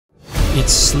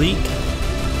It's sleek,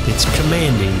 it's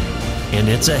commanding, and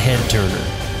it's a head turner.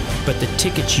 But the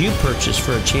ticket you purchase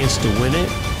for a chance to win it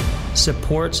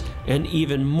supports an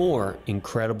even more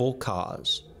incredible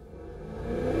cause.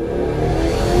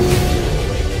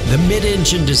 The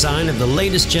mid-engine design of the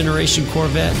latest generation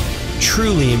Corvette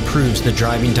truly improves the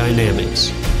driving dynamics.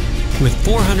 With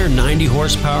 490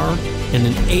 horsepower and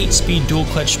an 8-speed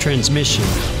dual-clutch transmission,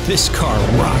 this car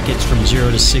rockets from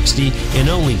 0 to 60 in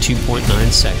only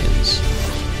 2.9 seconds.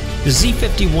 The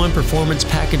Z51 Performance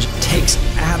Package takes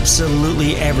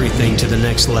absolutely everything to the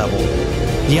next level.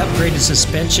 The upgraded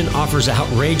suspension offers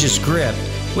outrageous grip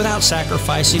without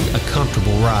sacrificing a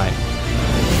comfortable ride.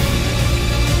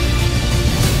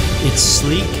 It's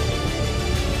sleek,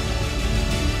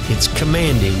 it's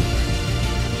commanding,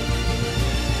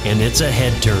 and it's a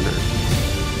head turner.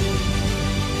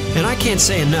 And I can't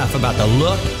say enough about the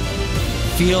look,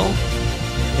 feel,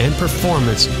 and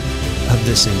performance of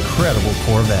this incredible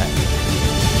Corvette.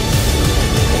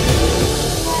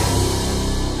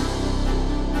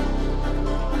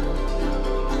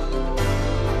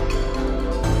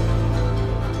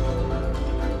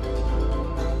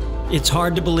 It's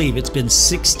hard to believe it's been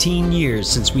 16 years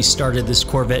since we started this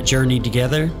Corvette journey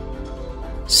together.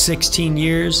 16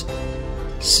 years,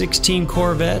 16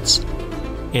 Corvettes,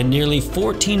 and nearly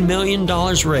 $14 million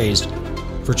raised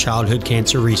for childhood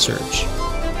cancer research.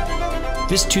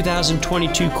 This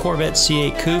 2022 Corvette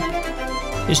C8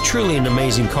 Coupe is truly an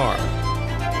amazing car,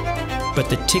 but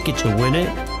the ticket to win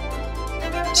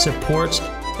it supports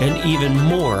an even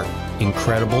more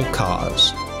incredible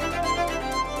cause.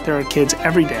 There are kids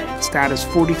every day. Status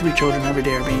 43 children every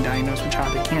day are being diagnosed with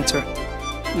childhood cancer.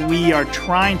 We are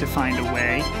trying to find a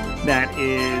way that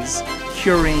is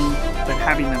curing but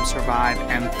having them survive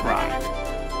and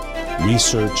thrive.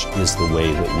 Research is the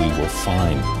way that we will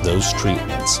find those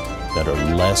treatments that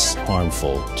are less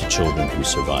harmful to children who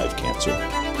survive cancer.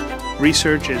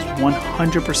 Research is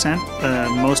 100% the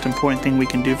most important thing we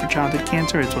can do for childhood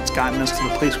cancer. It's what's gotten us to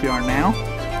the place we are now.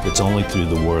 It's only through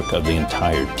the work of the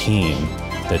entire team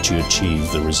that you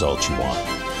achieve the results you want.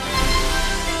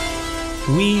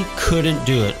 We couldn't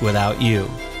do it without you,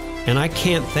 and I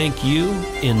can't thank you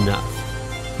enough.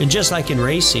 And just like in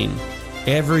racing,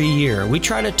 every year we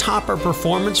try to top our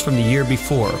performance from the year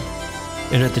before.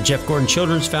 And at the Jeff Gordon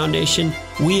Children's Foundation,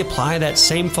 we apply that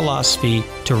same philosophy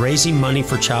to raising money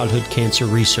for childhood cancer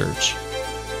research.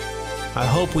 I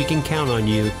hope we can count on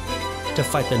you to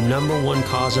fight the #1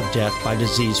 cause of death by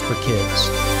disease for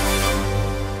kids.